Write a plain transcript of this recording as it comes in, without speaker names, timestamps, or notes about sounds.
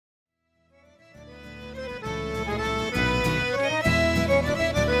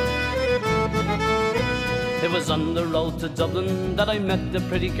was on the road to Dublin that I met the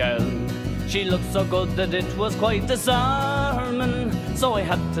pretty girl. She looked so good that it was quite disarming, so I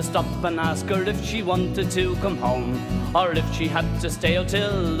had to stop and ask her if she wanted to come home, or if she had to stay out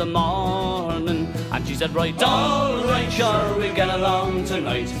till the morning. And she said, right, all right, sure, we'll get along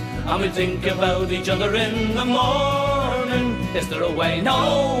tonight, and we'll think about each other in the morning. Is there a way?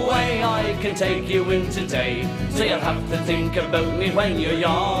 No way I can take you in today, so you'll have to think about me when you're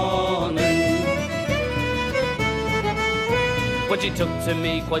yawning. But she took to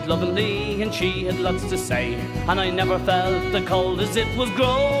me quite lovingly, and she had lots to say, and I never felt the cold as it was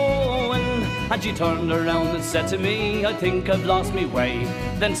growing. And she turned around and said to me, I think I've lost me way.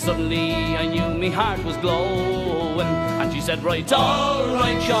 Then suddenly I knew me heart was glowing. And she said, right, all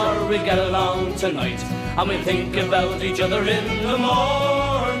right, sure, we'll get along tonight, and we'll think about each other in the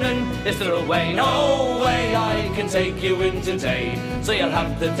morning. Is there a way? No way I can take you in today, so you'll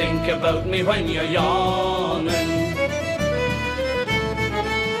have to think about me when you're yawning.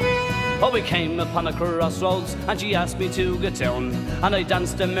 Oh, we came upon a crossroads, and she asked me to get down, and I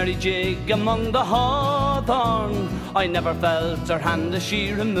danced a merry jig among the hawthorn. I never felt her hand as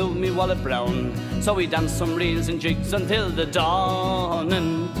she removed me wallet brown, so we danced some reels and jigs until the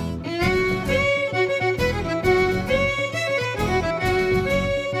dawning.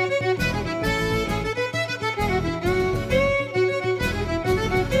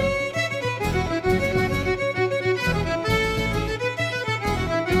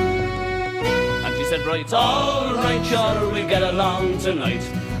 Right, all right, sure, we'll get along tonight,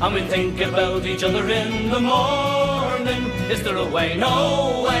 and we'll think about each other in the morning. Is there a way?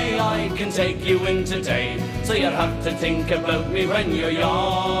 No way I can take you in today, so you'll have to think about me when you're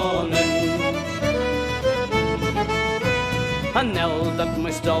yawning. And now that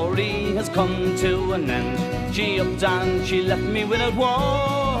my story has come to an end, she upped and she left me without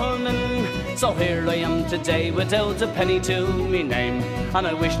warning. So here I am today without a penny to me name, and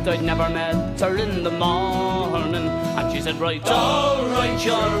I wished I'd never met her in the morning. And she said, right, all right,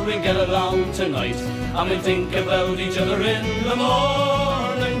 sure, we'll get along tonight, and we'll think about each other in the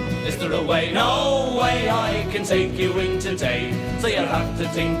morning. Is there a way? No way I can take you in today, so you'll have to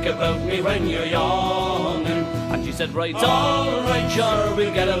think about me when you're yawning. And she said, right, all right, sure,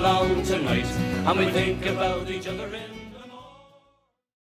 we'll get along tonight, and we'll think about each other in